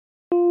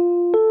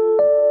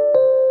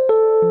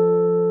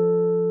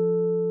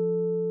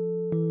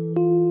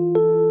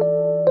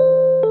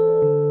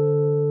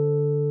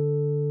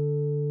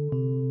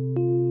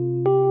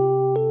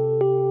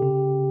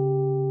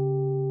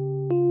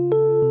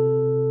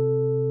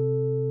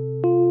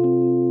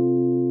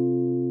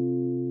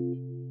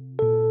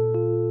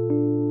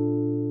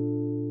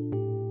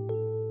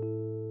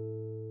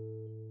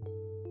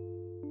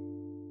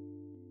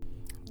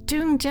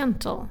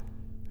gentle.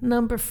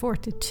 Number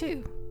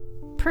 42.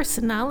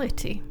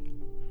 Personality.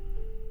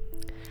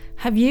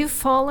 Have you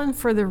fallen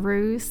for the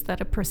ruse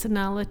that a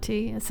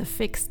personality is a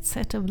fixed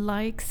set of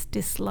likes,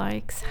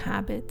 dislikes,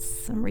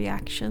 habits, and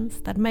reactions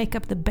that make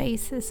up the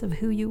basis of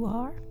who you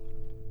are?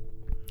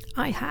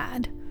 I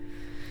had.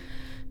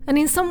 And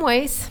in some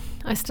ways,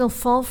 I still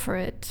fall for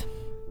it.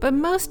 But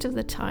most of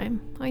the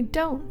time, I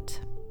don't.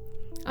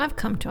 I've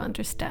come to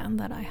understand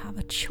that I have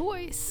a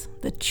choice.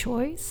 The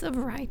choice of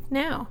right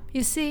now.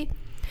 You see,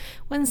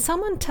 when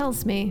someone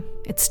tells me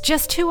it's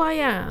just who I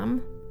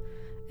am,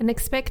 and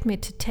expect me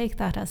to take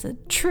that as a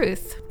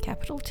truth,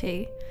 capital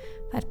T,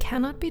 that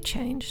cannot be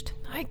changed,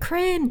 I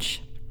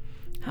cringe.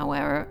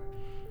 However,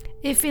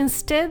 if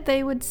instead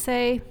they would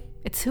say,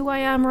 it's who I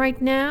am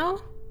right now,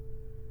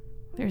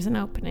 there's an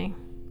opening.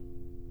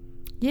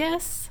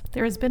 Yes,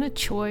 there has been a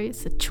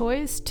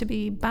choice to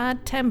be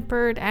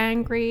bad-tempered,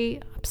 angry,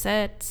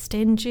 upset,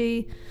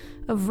 stingy,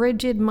 of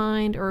rigid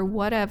mind, or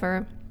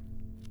whatever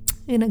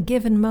in a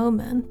given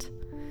moment.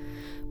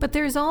 But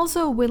there's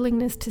also a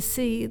willingness to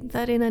see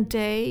that in a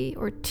day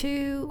or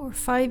 2 or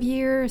 5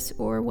 years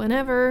or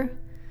whenever,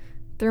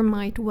 there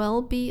might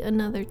well be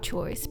another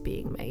choice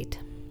being made.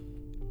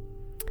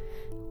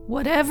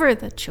 Whatever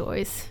the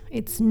choice,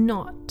 it's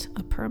not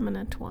a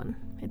permanent one.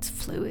 It's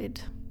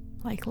fluid,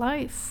 like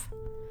life.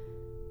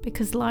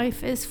 Because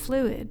life is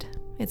fluid.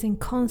 It's in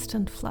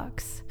constant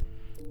flux.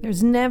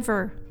 There's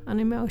never an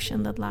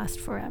emotion that lasts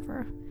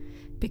forever.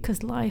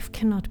 Because life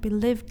cannot be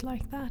lived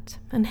like that.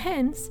 And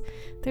hence,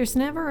 there's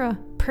never a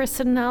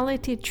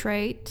personality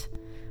trait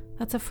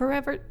that's a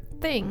forever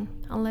thing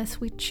unless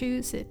we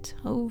choose it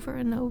over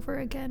and over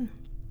again.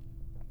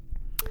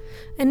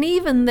 And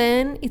even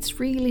then, it's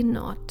really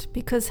not,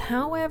 because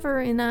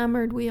however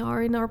enamored we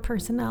are in our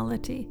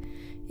personality,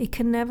 it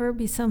can never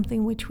be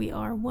something which we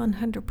are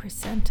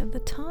 100% of the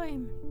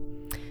time.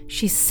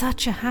 She's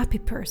such a happy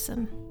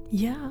person.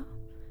 Yeah,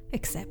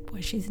 except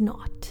when she's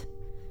not.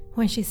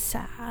 When she's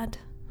sad,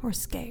 or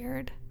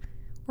scared,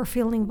 or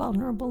feeling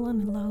vulnerable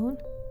and alone.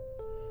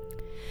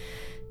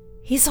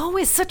 He's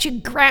always such a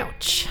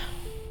grouch.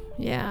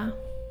 Yeah,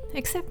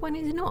 except when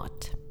he's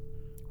not.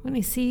 When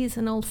he sees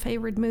an old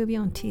favorite movie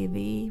on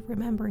TV,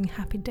 remembering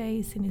happy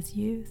days in his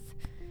youth.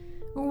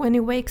 Or when he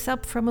wakes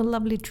up from a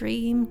lovely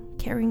dream,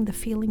 carrying the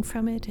feeling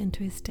from it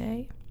into his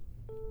day.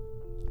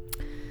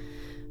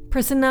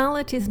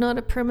 Personality is not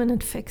a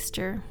permanent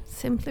fixture,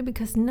 simply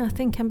because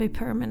nothing can be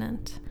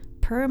permanent.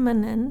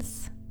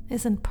 Permanence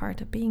isn't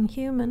part of being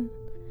human.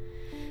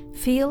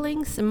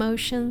 Feelings,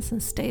 emotions,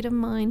 and state of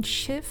mind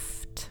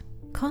shift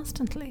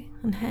constantly,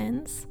 and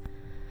hence,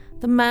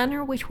 the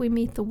manner which we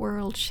meet the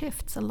world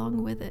shifts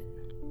along with it.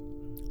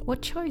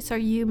 What choice are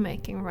you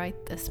making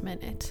right this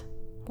minute?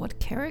 What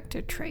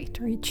character trait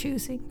are you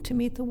choosing to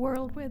meet the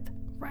world with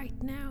right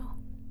now?